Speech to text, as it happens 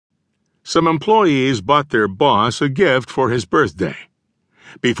Some employees bought their boss a gift for his birthday.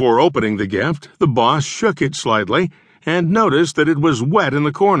 Before opening the gift, the boss shook it slightly and noticed that it was wet in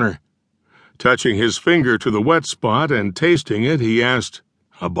the corner. Touching his finger to the wet spot and tasting it, he asked,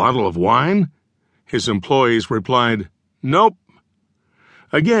 "A bottle of wine?" His employees replied, "Nope."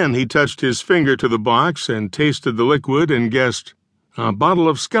 Again, he touched his finger to the box and tasted the liquid and guessed, "A bottle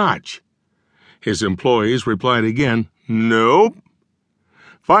of scotch." His employees replied again, "Nope."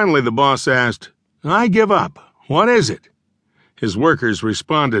 Finally, the boss asked, "I give up. What is it?" His workers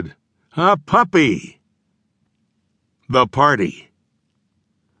responded, "A puppy." The party.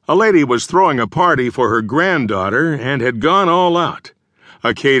 A lady was throwing a party for her granddaughter and had gone all out.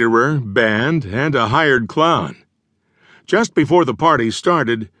 A caterer, band, and a hired clown. Just before the party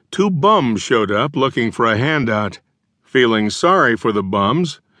started, 2 bums showed up looking for a handout. Feeling sorry for the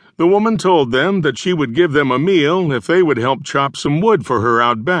bums, the woman told them that she would give them a meal if they would help chop some wood for her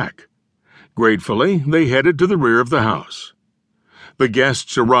out back. Gratefully, they headed to the rear of the house. The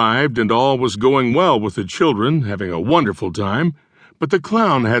guests arrived and all was going well with the children, having a wonderful time, but the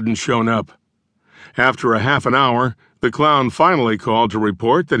clown hadn't shown up. After a half an hour, the clown finally called to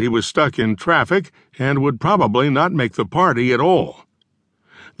report that he was stuck in traffic and would probably not make the party at all.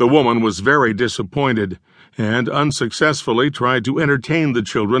 The woman was very disappointed and unsuccessfully tried to entertain the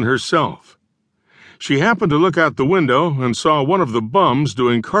children herself. She happened to look out the window and saw one of the bums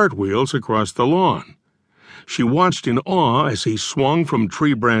doing cartwheels across the lawn. She watched in awe as he swung from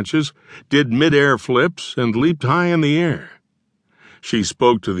tree branches, did mid-air flips, and leaped high in the air. She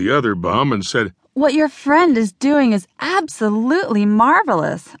spoke to the other bum and said, "What your friend is doing is absolutely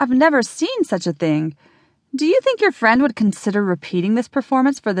marvelous. I've never seen such a thing. Do you think your friend would consider repeating this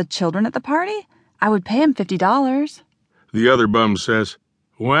performance for the children at the party? I would pay him $50. The other bum says,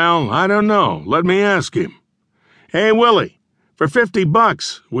 "Well, I don't know. Let me ask him. Hey, Willie, for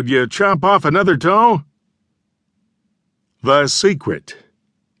 $50, would you chop off another toe?" The Secret.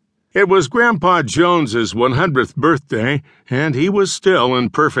 It was Grandpa Jones's 100th birthday, and he was still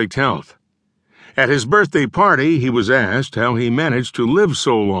in perfect health. At his birthday party, he was asked how he managed to live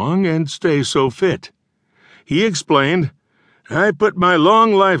so long and stay so fit. He explained, "I put my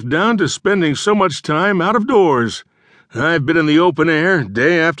long life down to spending so much time out of doors. I've been in the open air,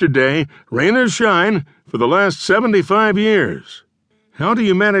 day after day, rain or shine, for the last 75 years. How do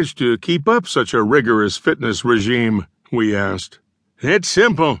you manage to keep up such a rigorous fitness regime?" we asked. "It's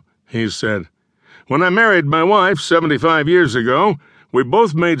simple," he said. "When I married my wife 75 years ago, we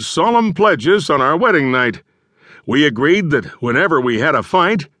both made solemn pledges on our wedding night. We agreed that whenever we had a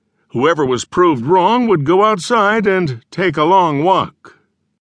fight, whoever was proved wrong would go outside and take a long walk."